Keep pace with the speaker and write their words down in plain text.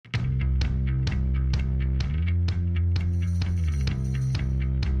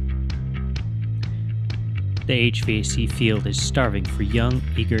The HVAC field is starving for young,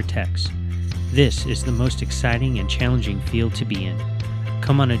 eager techs. This is the most exciting and challenging field to be in.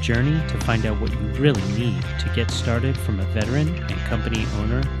 Come on a journey to find out what you really need to get started from a veteran and company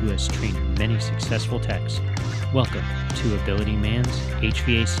owner who has trained many successful techs. Welcome to Ability Man's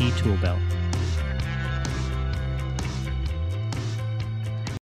HVAC Tool Belt.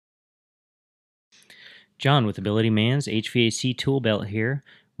 John with Ability Man's HVAC Tool Belt here,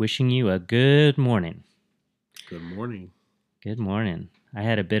 wishing you a good morning. Good morning. Good morning. I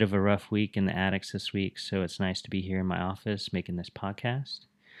had a bit of a rough week in the attics this week, so it's nice to be here in my office making this podcast.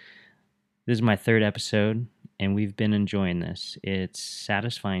 This is my third episode, and we've been enjoying this. It's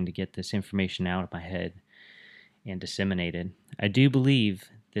satisfying to get this information out of my head and disseminated. I do believe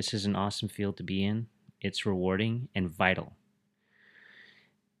this is an awesome field to be in. It's rewarding and vital.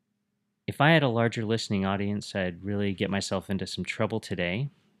 If I had a larger listening audience, I'd really get myself into some trouble today.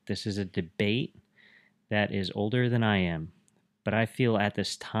 This is a debate that is older than I am, but I feel at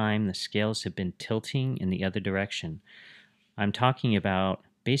this time the scales have been tilting in the other direction. I'm talking about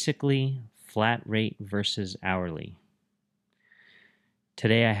basically flat rate versus hourly.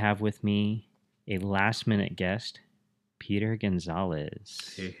 Today I have with me a last minute guest, Peter Gonzalez.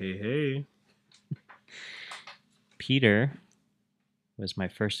 Hey. Peter was my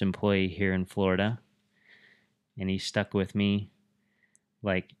first employee here in Florida, and he stuck with me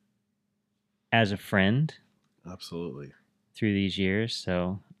like as a friend. Absolutely. Through these years,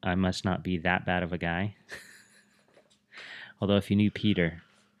 so I must not be that bad of a guy. Although if you knew Peter,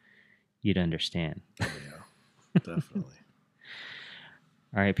 you'd understand. Oh, yeah, definitely.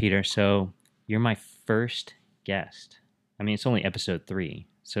 All right, Peter, so you're my first guest. I mean, it's only episode 3,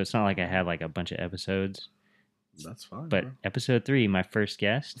 so it's not like I have like a bunch of episodes. That's fine. But bro. episode 3, my first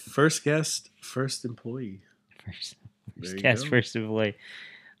guest. First guest, first employee. First guest, first employee.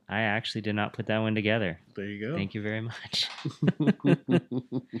 I actually did not put that one together. There you go. Thank you very much.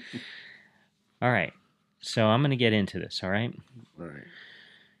 All right. So I'm going to get into this, all right? All right.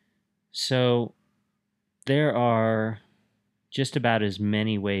 So there are just about as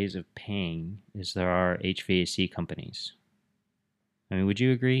many ways of paying as there are HVAC companies. I mean, would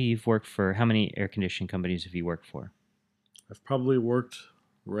you agree? You've worked for, how many air conditioning companies have you worked for? I've probably worked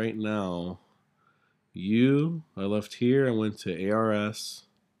right now. I left here. I went to ARS.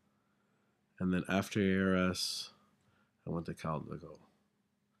 And then after ARS, I went to Caldico.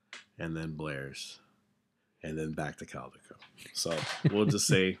 And then Blair's. And then back to Caldico. So we'll just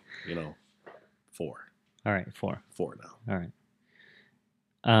say, 4. All right, 4. 4 now. All right.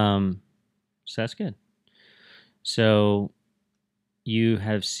 So that's good. So you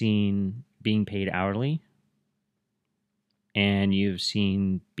have seen being paid hourly, and you've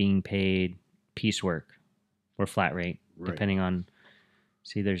seen being paid piecework or flat rate, Right. depending on...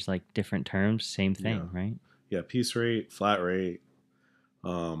 See, there's like different terms, same thing, Yeah. right? Yeah, piece rate, flat rate.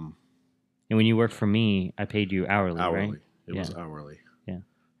 And when you worked for me, I paid you hourly, right? It was hourly. Yeah.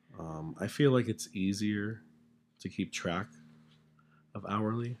 I feel like it's easier to keep track of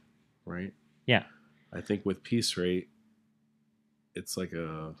hourly, right? Yeah. I think with piece rate, it's like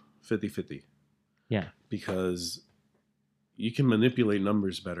a 50-50. Yeah. Because you can manipulate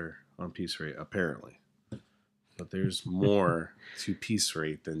numbers better on piece rate, apparently. But there's more to piece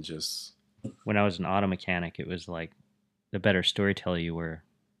rate than just... When I was an auto mechanic, it was like the better storyteller you were,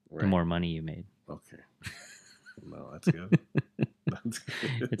 the more money you made. Okay. No, that's good. That's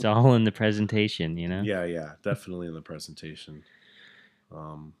good. It's all in the presentation, Yeah, definitely in the presentation.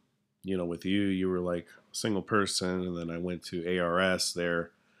 With you were like a single person, and then I went to ARS. They're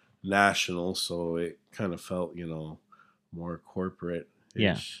national, so it kind of felt, more corporate-ish.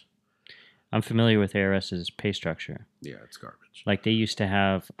 Yeah. I'm familiar with ARS's pay structure. Yeah, it's garbage. Like they used to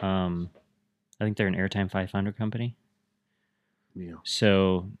have, I think they're an Airtime 500 company. Yeah.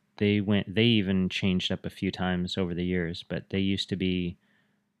 So they even changed up a few times over the years, but they used to be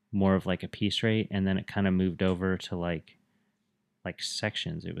more of like a piece rate, and then it kind of moved over to like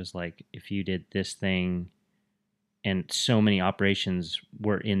sections. It was like if you did this thing and so many operations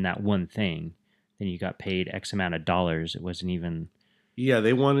were in that one thing, then you got paid X amount of dollars. It wasn't even... Yeah,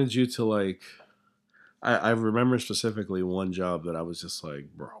 they wanted you to like... I remember specifically one job that I was just like,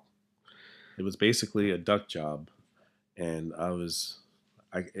 bro. It was basically a duct job, and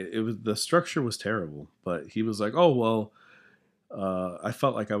the structure was terrible, but he was like, oh, well, I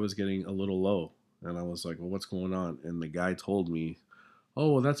felt like I was getting a little low, and I was like, well, what's going on? And the guy told me,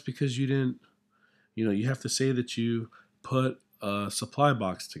 oh, well, that's because you didn't, you have to say that you put a supply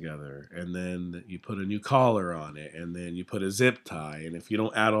box together, and then you put a new collar on it, and then you put a zip tie, and if you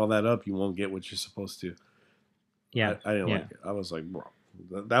don't add all that up, you won't get what you're supposed to. Yeah. I didn't like it. I was like, bro,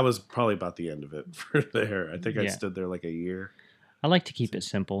 that was probably about the end of it for there. I think I Yeah. stood there like a year. I like to keep it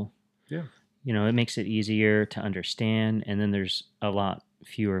simple. Yeah. You know, it makes it easier to understand, and then there's a lot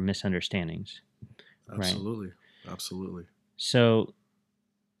fewer misunderstandings, right? Absolutely. Absolutely. So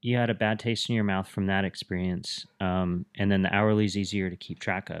you had a bad taste in your mouth from that experience, and then the hourly is easier to keep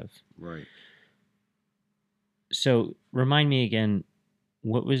track of. Right. So remind me again,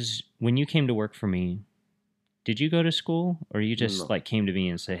 what was when you came to work for me? Did you go to school, or you just No. like came to me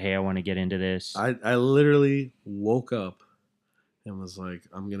and said, "Hey, I want to get into this"? I literally woke up and was like,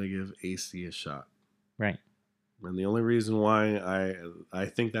 I'm gonna give AC a shot. Right. And the only reason why I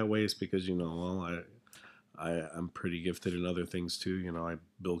think that way is because I'm pretty gifted in other things too. I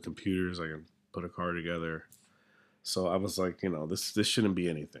build computers. I can put a car together. So I was like, this shouldn't be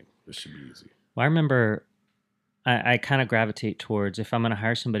anything. This should be easy. Well, I remember I kind of gravitate towards if I'm going to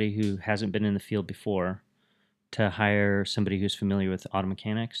hire somebody who hasn't been in the field before, to hire somebody who's familiar with auto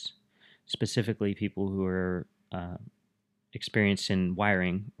mechanics, specifically people who are experienced in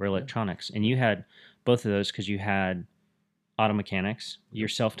wiring or Yeah. electronics. And you had both of those because you had auto mechanics, you're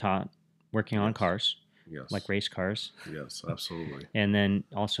self taught working on Yes. cars, Yes. like race cars, Yes. Absolutely. and then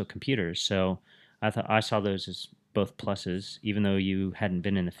also computers. So I saw those as both pluses, even though you hadn't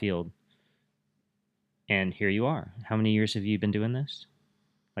been in the field. And here you are. How many years have you been doing this?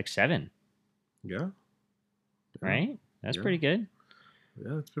 Like 7, Yeah. Yeah. right? That's Yeah. pretty good.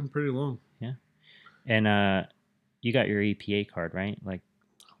 Yeah. It's been pretty long. Yeah. And you got your EPA card, right? Like,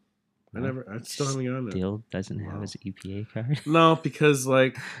 I still haven't gotten it. still doesn't have No. his EPA card. No, because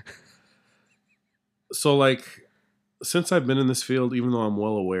since I've been in this field, even though I'm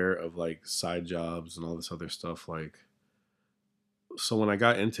well aware of like side jobs and all this other stuff, so when I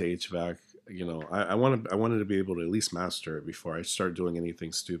got into HVAC, I wanted to be able to at least master it before I start doing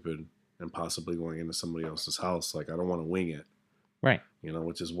anything stupid and possibly going into somebody else's house. Like I don't want to wing it, Right.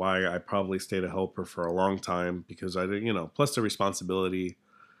 which is why I probably stayed a helper for a long time because I did, plus the responsibility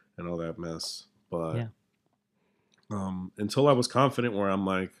and all that mess. But Yeah. until I was confident where I'm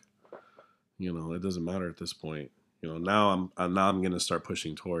like, it doesn't matter at this point. Now I'm going to start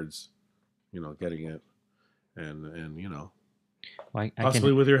pushing towards, getting it, and Well, I possibly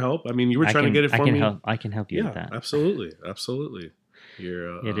can with your help. I mean, you were trying to get it I for can me. help. I can help you with Yeah, that. absolutely, absolutely.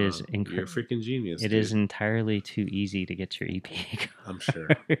 You're It is you're a freaking genius, It dude. is entirely too easy to get your EPA card. I'm sure.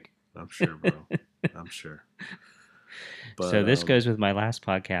 I'm sure, bro. I'm sure. But So this goes with my last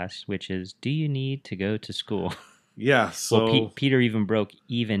podcast, which is, do you need to go to school? yeah. Well, So Peter even broke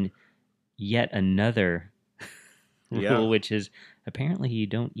yet another rule, yeah. which is apparently you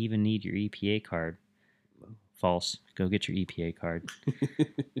don't even need your EPA card. False. Go get your EPA card.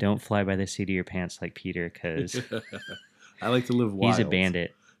 Don't fly by the seat of your pants like Peter, because I like to live wild. he's a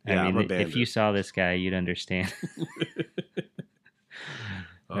bandit. Yeah, I'm a if bandit. you saw this guy, you'd understand.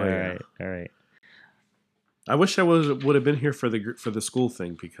 Oh, All yeah. right. I wish I would have been here for the school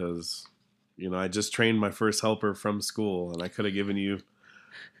thing because, I just trained my first helper from school and I could have given you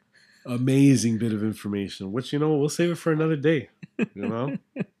amazing bit of information, which we'll save it for another day.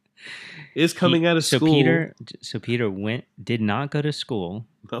 Is coming out of school. So Peter did not go to school,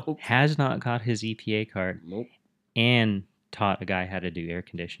 Nope. has not got his EPA card, Nope. and taught a guy how to do air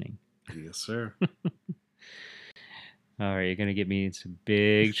conditioning. Yes, sir. All right, you're gonna get me in some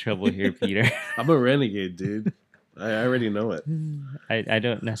big trouble here, Peter. I'm a renegade, dude. I already know it. I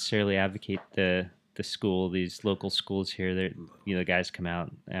don't necessarily advocate the school, these local schools here. That the guys come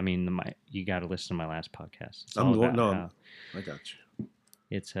out. I mean, you got to listen to my last podcast. It's all about how I got you.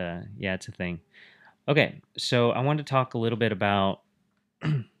 it's it's a thing. Okay, so I want to talk a little bit about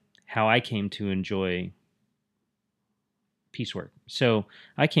how I came to enjoy piecework. So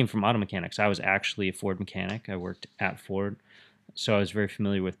I came from auto mechanics. I was actually a Ford mechanic. I worked at Ford, so I was very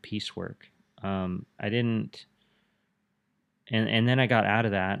familiar with piecework. I didn't, and then I got out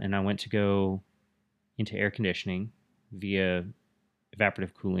of that, and I went to go into air conditioning via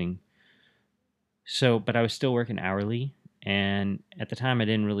evaporative cooling. So, but I was still working hourly, and at the time, I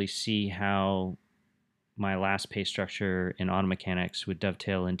didn't really see how my last pay structure in auto mechanics would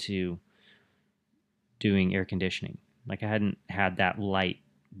dovetail into doing air conditioning. Like I hadn't had that light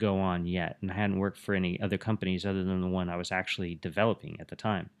go on yet, and I hadn't worked for any other companies other than the one I was actually developing at the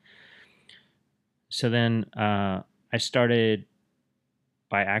time. So then I started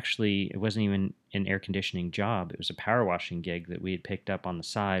by it wasn't even an air conditioning job. It was a power washing gig that we had picked up on the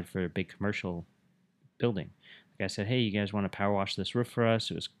side for a big commercial building. Like I said, hey, you guys want to power wash this roof for us?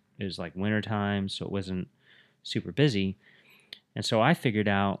 It was like wintertime, so it wasn't super busy. And so I figured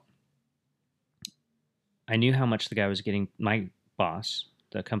out, I knew how much the guy was getting, my boss,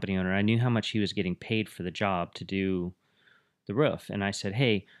 the company owner, I knew how much he was getting paid for the job to do the roof. And I said,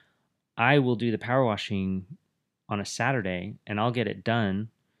 hey, I will do the power washing on a Saturday and I'll get it done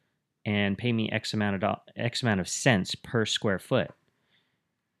and pay me X amount of cents per square foot.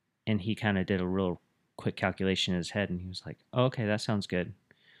 And he kind of did a real quick calculation in his head and he was like, oh, okay, that sounds good.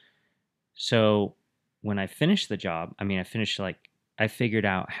 So when I finished the job, I figured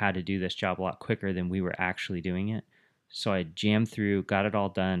out how to do this job a lot quicker than we were actually doing it. So I jammed through, got it all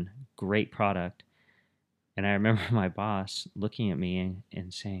done, great product. And I remember my boss looking at me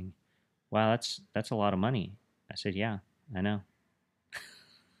and saying, wow, that's a lot of money. I said, yeah, I know.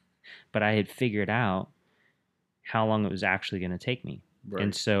 But I had figured out how long it was actually going to take me. Right.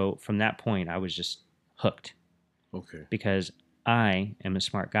 And so from that point, I was just hooked. Okay. Because I am a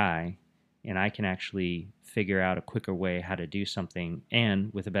smart guy and I can actually figure out a quicker way how to do something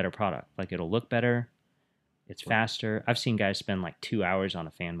and with a better product. Like it'll look better, it's faster. I've seen guys spend like 2 hours on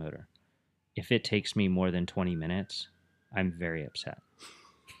a fan motor. If it takes me more than 20 minutes, I'm very upset.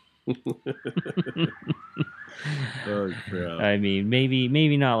 Oh, crap. I mean,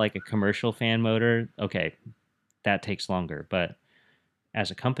 maybe not like a commercial fan motor. Okay, that takes longer. But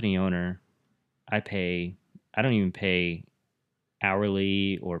as a company owner, I don't even pay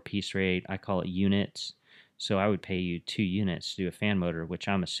hourly or piece rate. I call it units. So I would pay you 2 units to do a fan motor, which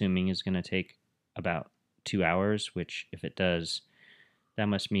I'm assuming is going to take about 2 hours, which if it does, that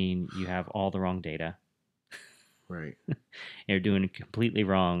must mean you have all the wrong data. Right. You're doing it completely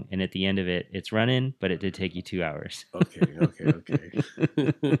wrong. And at the end of it, it's running, but it did take you 2 hours. Okay.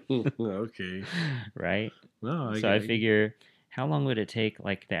 Okay. Right? No, I figure, how long would it take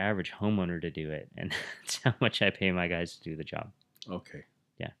like the average homeowner to do it? And that's how much I pay my guys to do the job. Okay.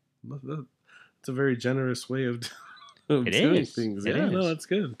 Yeah. It's a very generous way of doing things. It Yeah, is. no, that's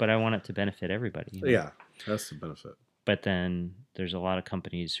good. But I want it to benefit everybody. You know? Yeah, that's the benefit. But then there's a lot of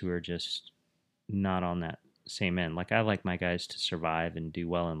companies who are just not on that same end. Like I like my guys to survive and do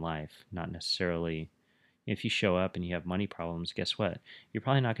well in life, not necessarily. If you show up and you have money problems, guess what? You're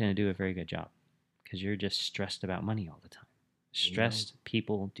probably not going to do a very good job because you're just stressed about money all the time. Stressed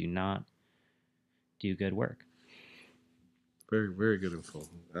people do not do good work. Very, very good info.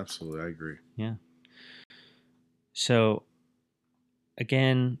 Absolutely, I agree. Yeah. So,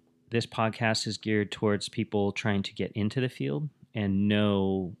 again, this podcast is geared towards people trying to get into the field and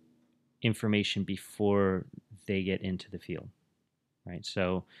know information before they get into the field, right?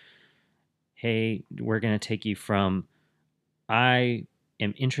 So, hey, we're going to take you from I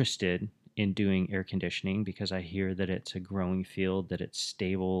am interested in doing air conditioning because I hear that it's a growing field, that it's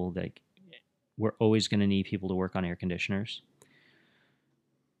stable, that we're always going to need people to work on air conditioners,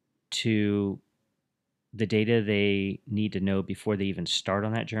 to the data they need to know before they even start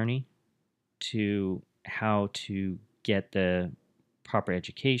on that journey, to how to get the proper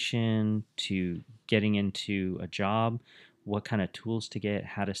education, to getting into a job, what kind of tools to get,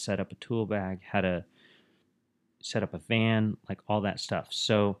 how to set up a tool bag, how to set up a van, like all that stuff.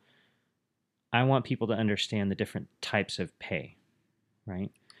 So I want people to understand the different types of pay,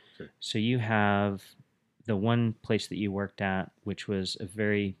 right? Okay. So you have the one place that you worked at, which was a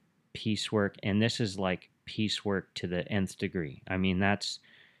very piecework, and this is like piecework to the nth degree. I mean, that's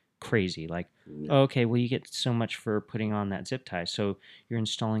crazy. Like, okay, well, you get so much for putting on that zip tie. So you're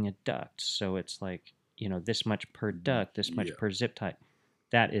installing a duct. So it's like, this much per duct, this much per zip tie.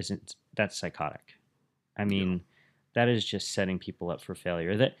 That's psychotic. I mean, that is just setting people up for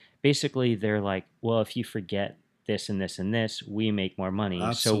failure. That basically they're like, well, if you forget this and this and this, we make more money.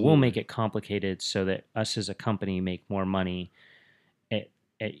 Absolutely. So we'll make it complicated so that us as a company make more money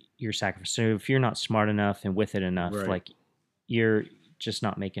at your sacrifice. So if you're not smart enough and with it enough, like you're just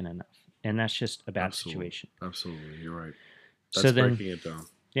not making enough. And that's just a bad situation. Absolutely. You're right. That's breaking it down.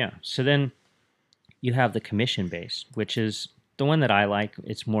 Yeah. So then you have the commission base, which is the one that I like.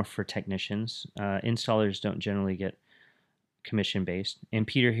 It's more for technicians. Installers don't generally get commission based. And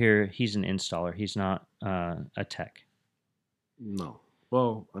Peter here, he's an installer. He's not a tech. No.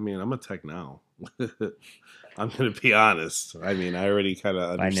 Well, I mean, I'm a tech now. I'm going to be honest. I mean, I already kind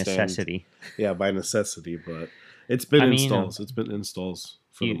of understand. By necessity. Yeah, by necessity. But it's been installs. It's been installs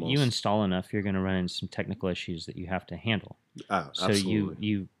for the most. You install enough, you're going to run into some technical issues that you have to handle. So absolutely.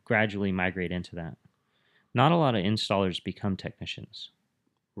 you gradually migrate into that. Not a lot of installers become technicians.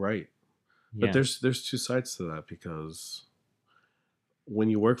 Right. Yeah. But there's two sides to that, because when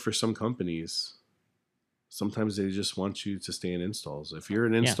you work for some companies, sometimes they just want you to stay in installs. If you're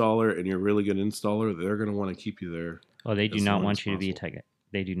an installer and you're a really good installer, they're going to want to keep you there. Oh, they do not want you to be a tech.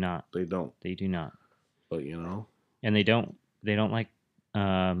 They do not. They don't. They do not. But and they don't like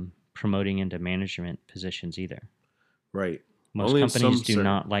promoting into management positions either. Right. Most companies do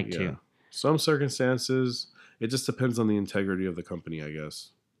not like to. Some circumstances, it just depends on the integrity of the company, I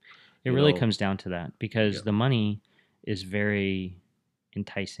guess. It You really know, comes down to that because yeah, the money is very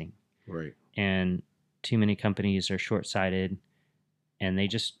enticing, right, and too many companies are short-sighted and they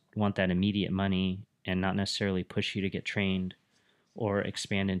just want that immediate money and not necessarily push you to get trained or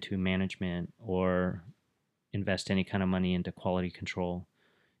expand into management or invest any kind of money into quality control.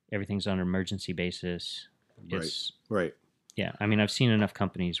 Everything's on an emergency basis. right, It's right, Yeah, I mean, I've seen enough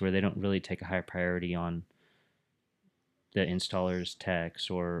companies where they don't really take a high priority on the installers, techs,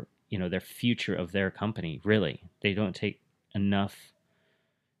 or their future of their company. Really, they don't take enough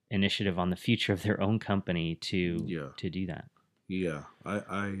initiative on the future of their own company to yeah, do that. yeah.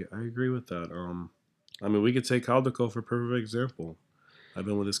 I agree with that. I mean, we could take Caldico for a perfect example. I've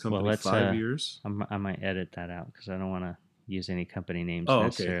been with this Well, company let's 5 years. I might edit that out because I don't want to use any company names Oh, okay.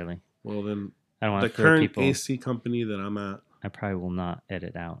 necessarily. Well, then I don't the want to throw current people. AC company that I'm at. I probably will not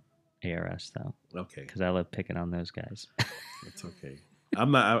edit out ARS though Okay, because I love picking on those guys. that's okay.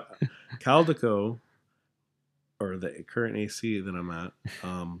 I'm not Caldico, or the current AC that I'm at.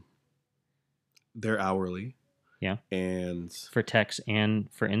 Um, they're hourly, Yeah, and for techs and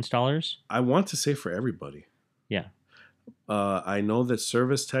for installers. I want to say for everybody. Yeah, I know that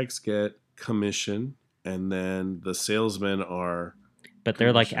service techs get commission, and then the salesmen are but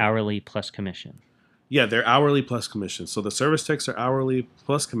they're like commission. hourly plus commission. Yeah, they're hourly plus commission. So the service techs are hourly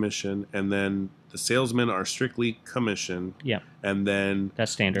plus commission, and then the salesmen are strictly commission, Yeah, and then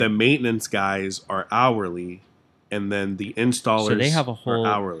that's the standard. maintenance guys are hourly, and then the So installers are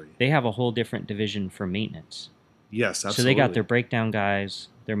hourly. they have a whole different division for maintenance. Yes, So they got their absolutely, breakdown guys,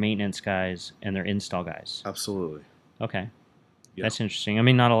 their maintenance guys, and their install guys. absolutely. Okay, Yeah. that's interesting. I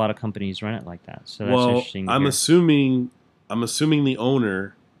mean, not a lot of companies run it like that, so that's Well, interesting to I'm hear. assuming I'm assuming the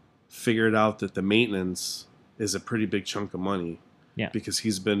owner figured out that the maintenance is a pretty big chunk of money Yeah, because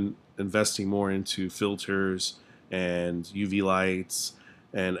he's been investing more into filters and UV lights,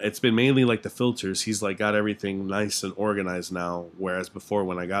 and it's been mainly like the filters. He's like got everything nice and organized now, whereas before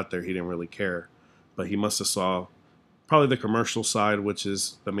when I got there he didn't really care. But he must have saw probably the commercial side, which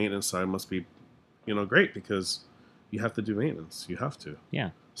is the maintenance side, must be great because you have to do maintenance. You have to.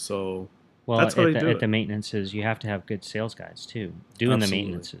 yeah. So Well, that's how they do at the it. maintenances, you have to have good sales guys too, doing the Absolutely.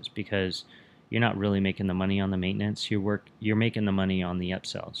 maintenances because you're not really making the money on the maintenance. You're making the money on the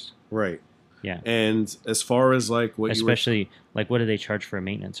upsells. Right. Yeah, And as far as like what you were, especially like what do they charge for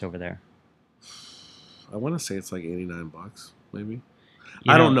maintenance over there? I want to say it's like $89, maybe.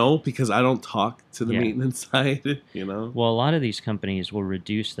 You I don't know, know because I don't talk to the yeah. maintenance side. Well, a lot of these companies will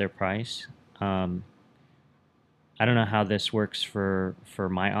reduce their price. Um, I don't know how this works for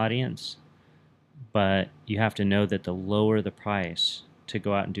my audience, but you have to know that the lower the price to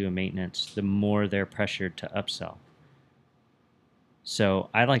go out and do a maintenance, the more they're pressured to upsell. So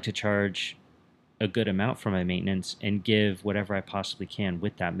I like to charge a good amount for my maintenance and give whatever I possibly can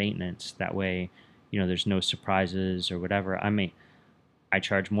with that maintenance. That way, there's no surprises or whatever. I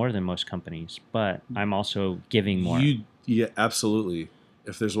charge more than most companies, but I'm also giving more. Yeah, absolutely.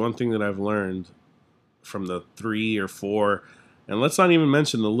 If there's one thing that I've learned from the 3 or 4, and let's not even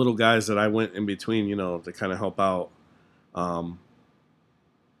mention the little guys that I went in between, to kind of help out. Um,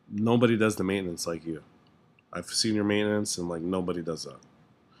 Nobody does the maintenance like you. I've seen your maintenance, and like nobody does that.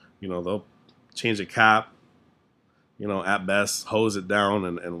 They'll change a cap, at best hose it down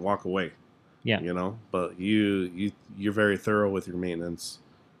and walk away. Yeah, But you're very thorough with your maintenance,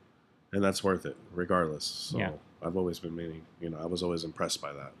 and that's worth it regardless. yeah. So I've always been meaning, I was always impressed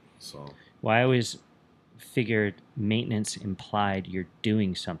by that. So Well, I always figured maintenance implied you're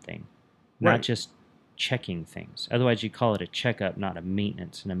doing something, not right, just checking things. Otherwise, you call it a checkup, not a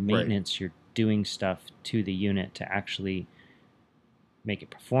maintenance. And a right, maintenance, you're doing stuff to the unit to actually make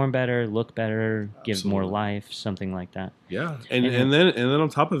it perform better, look better, give more absolutely. life, something like that. Yeah. and And and then and then on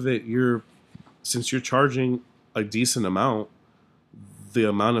top of it, since you're charging a decent amount, the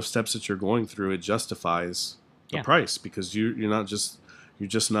amount of steps that you're going through, it justifies the yeah, price because you're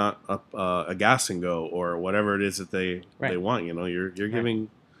just not a gas and go or whatever it is that they right, want. You're right,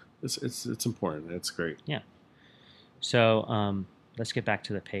 giving. It's important. It's great. yeah. So let's get back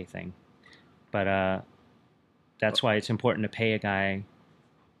to the pay thing. But that's why it's important to pay a guy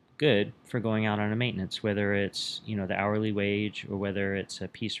good for going out on a maintenance, whether it's the hourly wage or whether it's a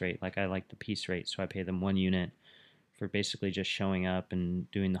piece rate. Like I like the piece rate, so I pay them 1 unit for basically just showing up and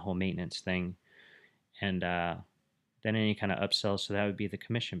doing the whole maintenance thing, and then any kind of upsell. So that would be the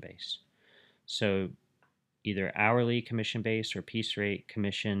commission base. So either hourly commission base or piece rate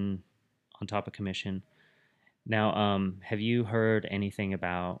commission on top of commission. Now, have you heard anything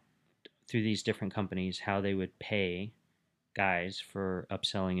about through these different companies how they would pay guys for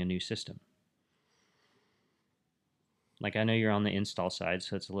upselling a new system? Like I know you're on the install side,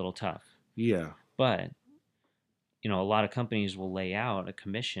 so it's a little tough. Yeah. But a lot of companies will lay out a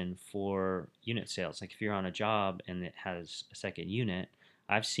commission for unit sales. Like if you're on a job and it has a second unit,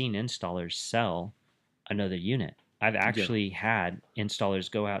 I've seen installers sell another unit. I've Yeah. actually had installers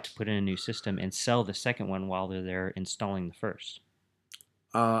go out to put in a new system and sell the second one while they're there installing the first.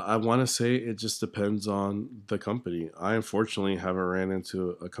 I want to say it just depends on the company. I unfortunately haven't ran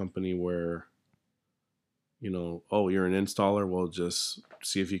into a company where, oh, you're an installer, well, just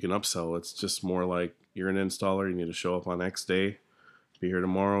see if you can upsell. It's just more like you're an installer, you need to show up on X day, be here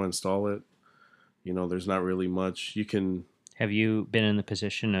tomorrow, install it. There's not really much you can. Have you been in the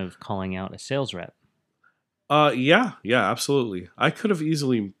position of calling out a sales rep? Yeah, yeah, absolutely. I could have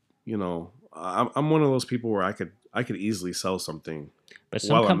easily, I'm one of those people where I could easily sell something But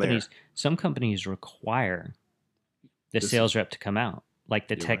while I'm there. some companies require the This is sales rep to come out. Like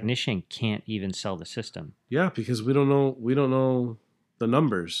the You're right. technician can't even sell the system. Yeah, because we don't know the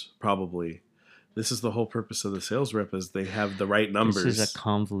numbers probably. This is the whole purpose of the sales rep is they have the right This is a numbers.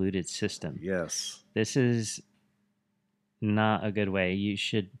 convoluted system. Yes. This is not a good way. You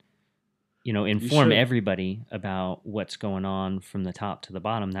should, You inform should. everybody about what's going on from the top to the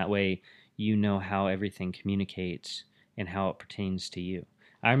bottom. That way, you know how everything communicates and how it pertains to you.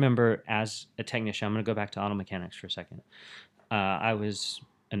 I remember as a technician, I'm going to go back to auto mechanics for a second. I was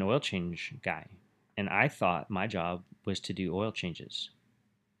an oil change guy, and I thought my job was to do oil changes.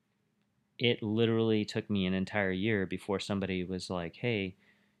 It literally took me an entire year before somebody was like, "Hey,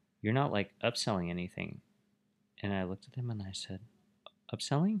 you're not like upselling anything." And I looked at them and I said,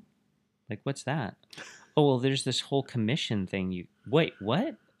 "Upselling? Like what's that?" "Oh, well, there's this whole commission thing. You Wait,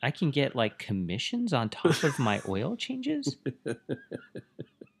 what? I can get like commissions on top of my oil changes?"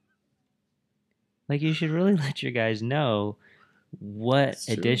 Like you should really let your guys know what It's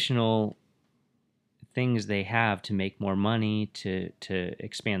true. additional things they have to make more money to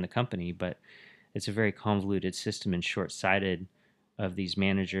expand the company, but it's a very convoluted system and short-sighted of these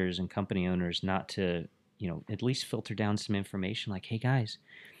managers and company owners not to, at least filter down some information like, "Hey guys,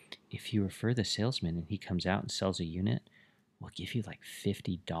 if you refer the salesman and he comes out and sells a unit, we'll give you like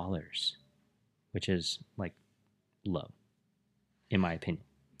 $50," which is like low, in my opinion.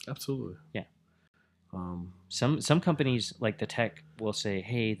 Absolutely. Yeah. Um, Some companies like the tech will say,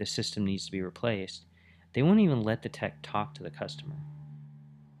 "Hey, the system needs to be replaced." They won't even let the tech talk to the customer.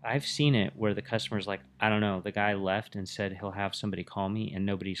 I've seen it where the customer's like, "I don't know, the guy left and said he'll have somebody call me, and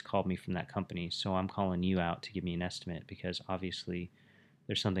nobody's called me from that company, so I'm calling you out to give me an estimate because obviously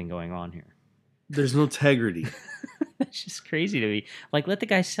there's something going on here." there's no integrity. That's just crazy to me. Like, let the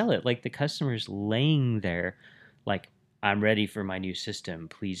guy sell it. Like, the customer's laying there, like, "I'm ready for my new system.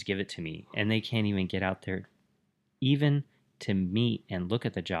 Please give it to me." And they can't even get out there, even to meet and look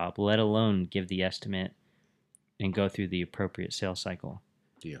at the job, let alone give the estimate and go through the appropriate sales cycle.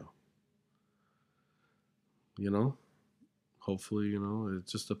 Yeah. You know, hopefully, it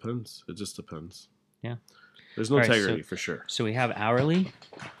just depends. It just depends. Yeah. There's no All right. So, integrity for sure. so we have hourly,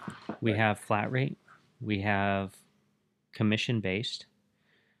 we Right. have flat rate, we have commission based,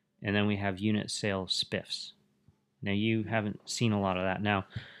 and then we have unit sale spiffs. Now, you haven't seen a lot of that. Now,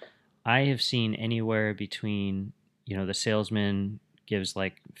 I have seen anywhere between, the salesman gives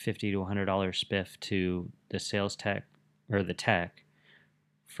like $50 to $100 spiff to the sales tech or the tech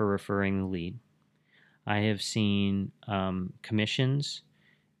for referring the lead. I have seen commissions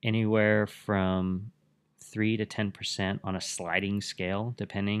anywhere from 3 to 10% on a sliding scale,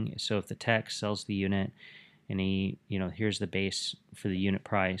 depending. So if the tech sells the unit and he, here's the base for the unit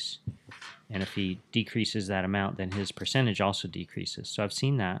price, and if he decreases that amount, then his percentage also decreases. So I've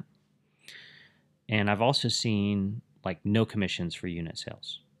seen that. And I've also seen like no commissions for unit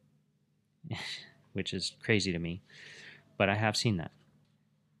sales, which is crazy to me, but I have seen that.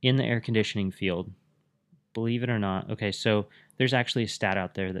 In the air conditioning field, believe it or not, okay, so there's actually a stat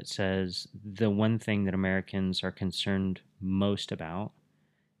out there that says the one thing that Americans are concerned most about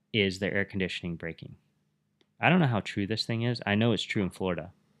is their air conditioning breaking. I don't know how true this thing is. I know it's true in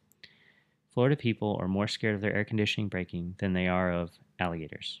Florida. Florida people are more scared of their air conditioning breaking than they are of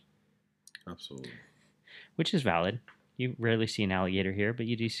alligators, Absolutely. which is valid. You rarely see an alligator here, but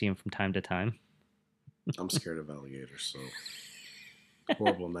you do see them from time to time. I'm scared of alligators, so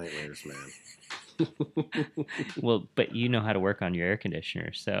horrible nightmares, man. Well, but you know how to work on your air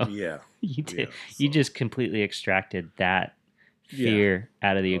conditioner, so Yeah. you did. Yeah. You So just completely extracted that yeah. fear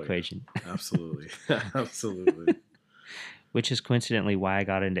out of the Oh yeah. equation, Absolutely. Absolutely. which is coincidentally why I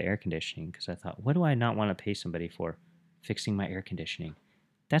got into air conditioning, because I thought, what do I not want to pay somebody for? Fixing my air conditioning.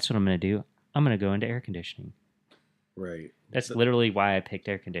 That's what I'm going to do. I'm going to go into air conditioning. Right. That's literally why I picked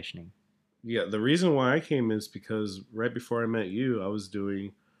air conditioning. Yeah, the reason why I came is because right before I met you, I was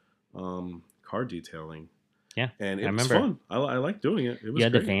doing car detailing, Yeah, and I it was remember. fun. I liked doing it. It You was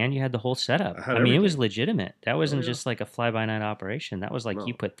had the great. van, you had the whole setup. I had I mean, it was everything. legitimate. That Oh wasn't yeah, just like a fly by night operation. That was like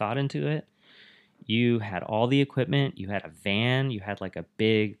you no, put thought into it. You had all the equipment. You had a van. You had like a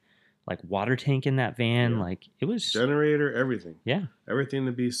big, like water tank in that van. yeah, Like it was, generator, everything, yeah, everything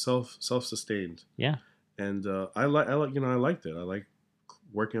to be self sustained. yeah, And I liked it. I like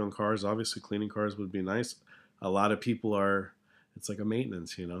working on cars. Obviously, cleaning cars would be nice. A lot of people are. It's like a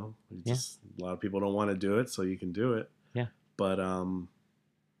maintenance, you know. You yeah, just a lot of people don't want to do it, so you can do it. yeah, But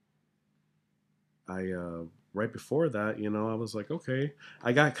I right before that, I was like, okay.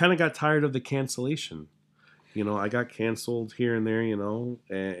 I got tired of the cancellation. I got canceled here and there,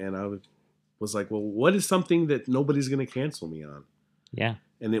 and was like, well, what is something that nobody's gonna cancel me on? yeah,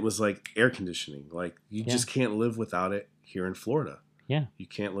 And it was like air conditioning. Like you yeah, just can't live without it here in Florida. yeah, You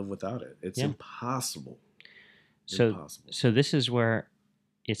can't live without it. It's yeah. impossible. So, Impossible. so this is where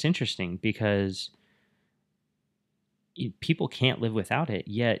it's interesting because people can't live without it.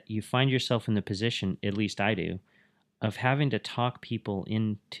 Yet you find yourself in the position, at least I do, of having to talk people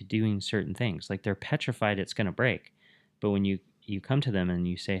into doing certain things. Like they're petrified it's going to break, but when you come to them and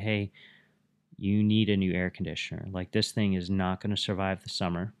you say, "Hey, you need a new air conditioner. Like this thing is not going to survive the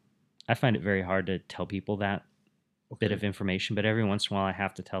summer." I find it very hard to tell people that bit Okay. of information, but every once in a while I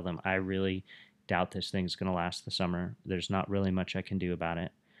have to tell them I really doubt this thing's going to last the summer. There's not really much I can do about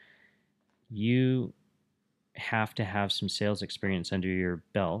it. You have to have some sales experience under your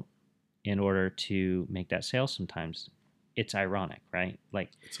belt in order to make that sale sometimes. It's ironic, right?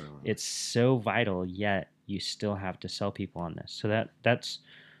 Like It's ironic. it's so vital, yet you still have to sell people on this. So that's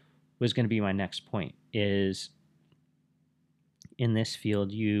was going to be my next point is in this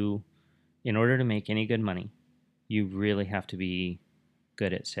field, in order to make any good money, you really have to be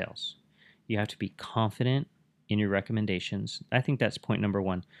good at sales. You have to be confident in your recommendations. I think that's point number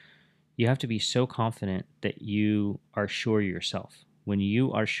one. You have to be so confident that you are sure yourself. When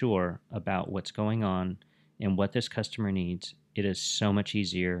you are sure about what's going on and what this customer needs, it is so much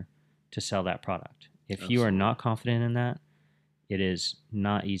easier to sell that product. If you are Absolutely. not confident in that, it is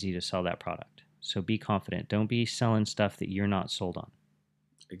not easy to sell that product. So be confident. Don't be selling stuff that you're not sold on.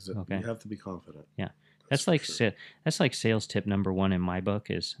 You Okay? have to be confident. Yeah. That's for sure. That's like sales tip number one in my book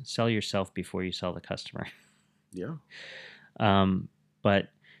is sell yourself before you sell the customer. Yeah. But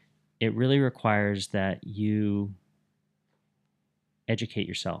it really requires that you educate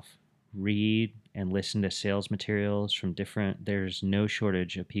yourself, read and listen to sales materials from different. There's no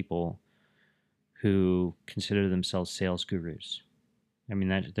shortage of people who consider themselves sales gurus. I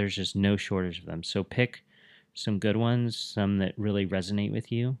mean, there's just no shortage of them. So pick some good ones, some that really resonate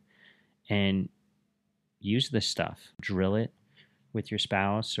with you, and use this stuff. Drill it with your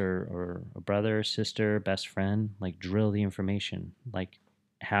spouse or a brother, sister, best friend. Like drill the information. Like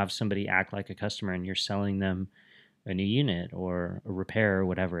have somebody act like a customer and you're selling them a new unit or a repair or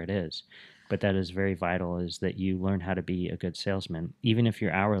whatever it is. But that is very vital is that you learn how to be a good salesman. Even if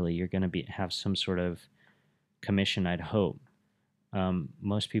you're hourly, you're going to have some sort of commission, I'd hope.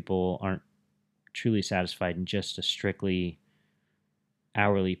 Most people aren't truly satisfied in just a strictly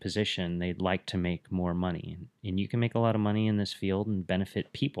hourly position. They'd like to make more money. And you can make a lot of money in this field and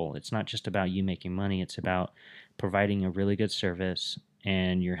benefit people. It's not just about you making money, it's about providing a really good service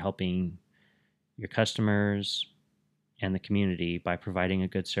and you're helping your customers and the community by providing a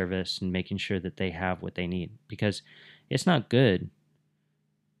good service and making sure that they have what they need. Because it's not good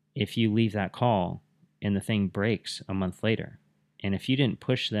if you leave that call and the thing breaks a month later. And if you didn't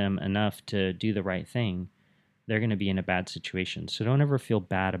push them enough to do the right thing, they're going to be in a bad situation. So don't ever feel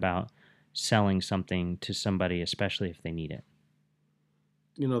bad about selling something to somebody, especially if they need it.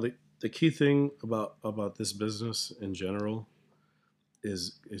 The key thing about this business in general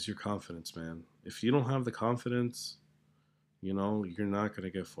is your confidence, man. If you don't have the confidence, you're not going to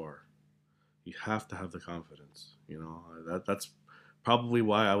get far. You have to have the confidence. That's probably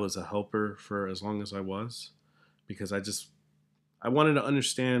why I was a helper for as long as I was, because I wanted to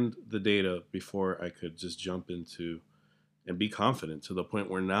understand the data before I could just jump into and be confident to the point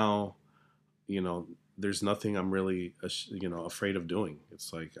where now, you know, there's nothing I'm really, afraid of doing.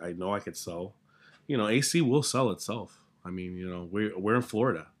 It's like I know I could sell. AC will sell itself. I mean, we're in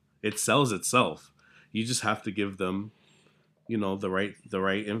Florida. It sells itself. You just have to give them, the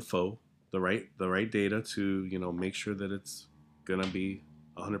right info, the right data to make sure that it's gonna be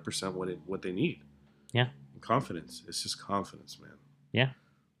 100% what they need. Yeah. And confidence. It's just confidence, man. Yeah.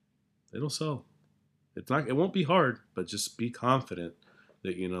 It'll sell. It won't be hard, but just be confident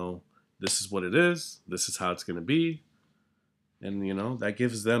that this is what it is. This is how it's gonna be. And that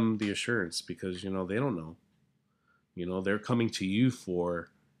gives them the assurance because they don't know. They're coming to you for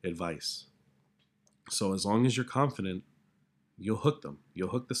advice. So as long as you're confident, you'll hook them. You'll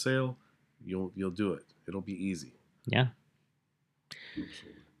hook the sale. You'll do it. It'll be easy. Yeah.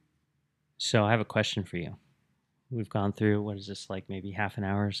 Absolutely. So I have a question for you. We've gone through, what is this, like maybe half an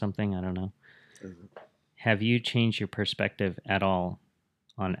hour or something? I don't know. Have you changed your perspective at all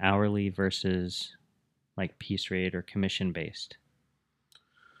on hourly versus like piece rate or commission based?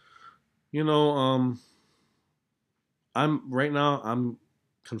 You know, I'm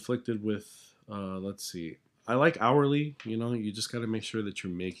conflicted with let's see. I like hourly, you just got to make sure that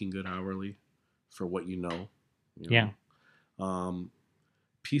you're making good hourly for what you Yeah. know.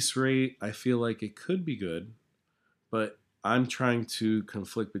 Piece rate, I feel like it could be good, but I'm trying to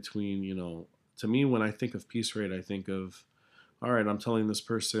conflict between, to me when I think of piece rate, I think of all right, I'm telling this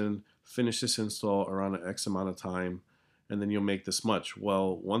person finish this install around an X amount of time and then you'll make this much.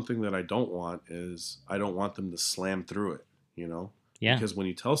 Well, one thing that I don't want is I don't want them to slam through it, Yeah. because when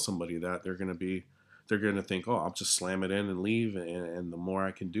you tell somebody that they're going to think, "Oh, I'll just slam it in and leave and the more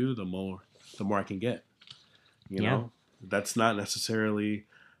I can do, the more I can get." You Yeah. know? That's not necessarily,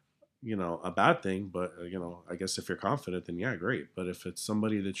 a bad thing, but I guess if you're confident then yeah, great. But if it's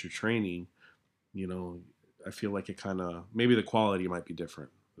somebody that you're training, you know, I feel like it kind of maybe the quality might be different.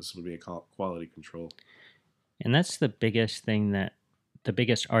 This would be a quality control. And that's the biggest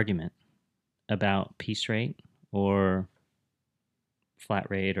argument about piece rate or flat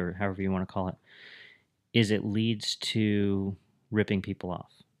rate or however you want to call it is it leads to ripping people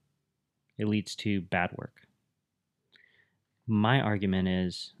off. It leads to bad work. My argument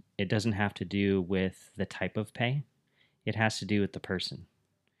is it doesn't have to do with the type of pay, it has to do with the person.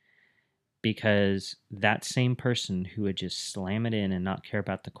 Because that same person who would just slam it in and not care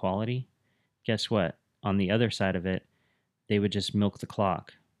about the quality, guess what? On the other side of it, they would just milk the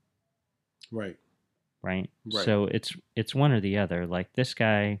clock, Right. right? Right. So it's one or the other. Like this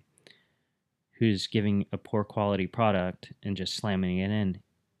guy who's giving a poor quality product and just slamming it in,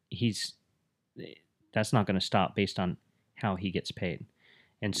 he's that's not going to stop based on how he gets paid.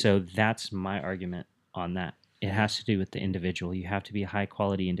 And so that's my argument on that. It Yeah. has to do with the individual. You have to be a high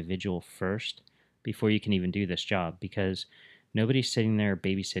quality individual first before you can even do this job because nobody's sitting there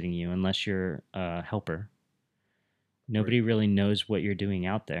babysitting you unless you're a helper. Right. Nobody really knows what you're doing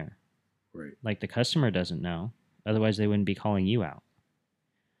out there. Right. Like the customer doesn't know. Otherwise, they wouldn't be calling you out.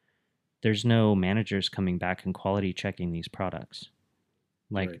 There's no managers coming back and quality checking these products.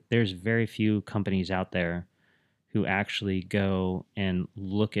 Like Right. there's very few companies out there who actually go and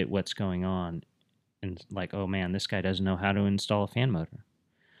look at what's going on and like, oh man, this guy doesn't know how to install a fan motor.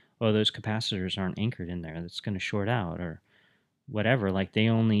 Oh, those capacitors aren't anchored in there. That's going to short out or whatever. Like they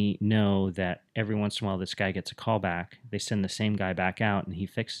only know that every once in a while this guy gets a call back. They send the same guy back out and he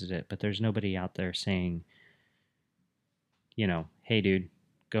fixes it. But there's nobody out there saying, hey dude,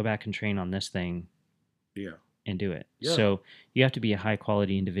 go back and train on this thing Yeah. and do it. Yeah. So you have to be a high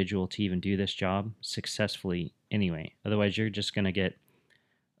quality individual to even do this job successfully anyway. Otherwise, you're just going to get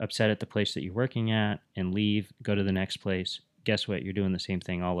upset at the place that you're working at and leave, go to the next place. Guess what? You're doing the same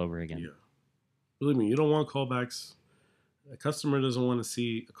thing all over again. Yeah. Believe me, you don't want callbacks. A customer doesn't want to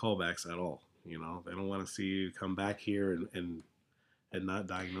see callbacks at all. They don't want to see you come back here and not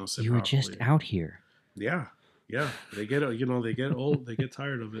diagnose it You were just properly. out here. Yeah. Yeah. They get they get old, they get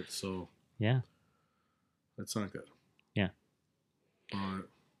tired of it, so Yeah. that's not good. Yeah. But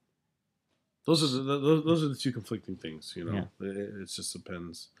those are the two conflicting things, Yeah. It just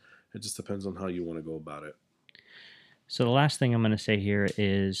depends. It just depends on how you want to go about it. So the last thing I'm going to say here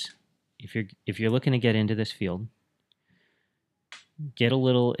is if you're looking to get into this field, get a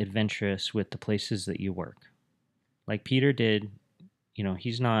little adventurous with the places that you work. Like Peter did,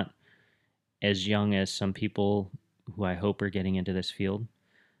 he's not as young as some people who I hope are getting into this field,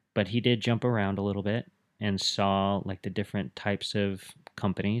 but he did jump around a little bit and saw like the different types of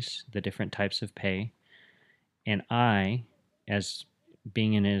companies, the different types of pay. And I, as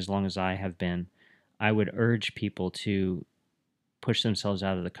being in it as long as I have been, I would urge people to push themselves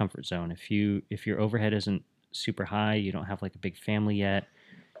out of the comfort zone. If your overhead isn't super high, you don't have like a big family yet,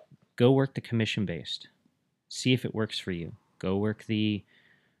 go work the commission based. See if it works for you. Go work the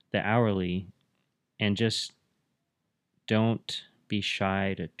hourly and just don't be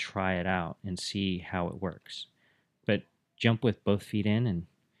shy to try it out and see how it works. But jump with both feet in and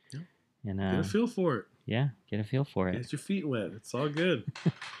Yeah. and Get a feel for it. yeah, get a feel for it. Get your feet wet. It's all good.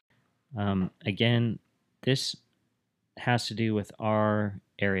 Again, this has to do with our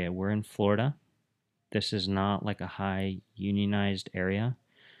area. We're in Florida. This is not like a high unionized area.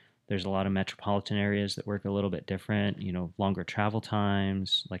 There's a lot of metropolitan areas that work a little bit different, longer travel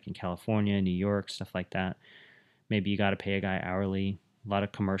times, like in California, New York, stuff like that. Maybe you got to pay a guy hourly. A lot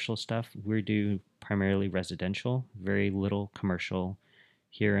of commercial stuff. We do primarily residential, very little commercial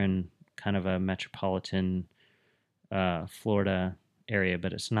here in kind of a metropolitan Florida area,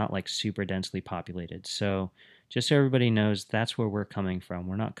 but it's not like super densely populated. So just so everybody knows, that's where we're coming from.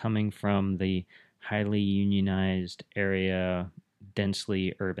 We're not coming from the highly unionized area,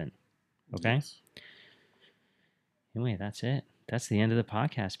 densely urban. Okay? Yes. Anyway, that's it. That's the end of the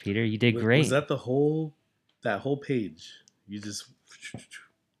podcast, Peter. You did Was great. that that whole page? You just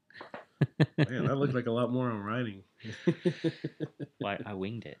man, that looked like a lot more on writing. Well, I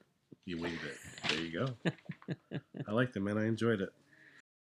winged it. You winged it. There you go. I liked it, man. I enjoyed it.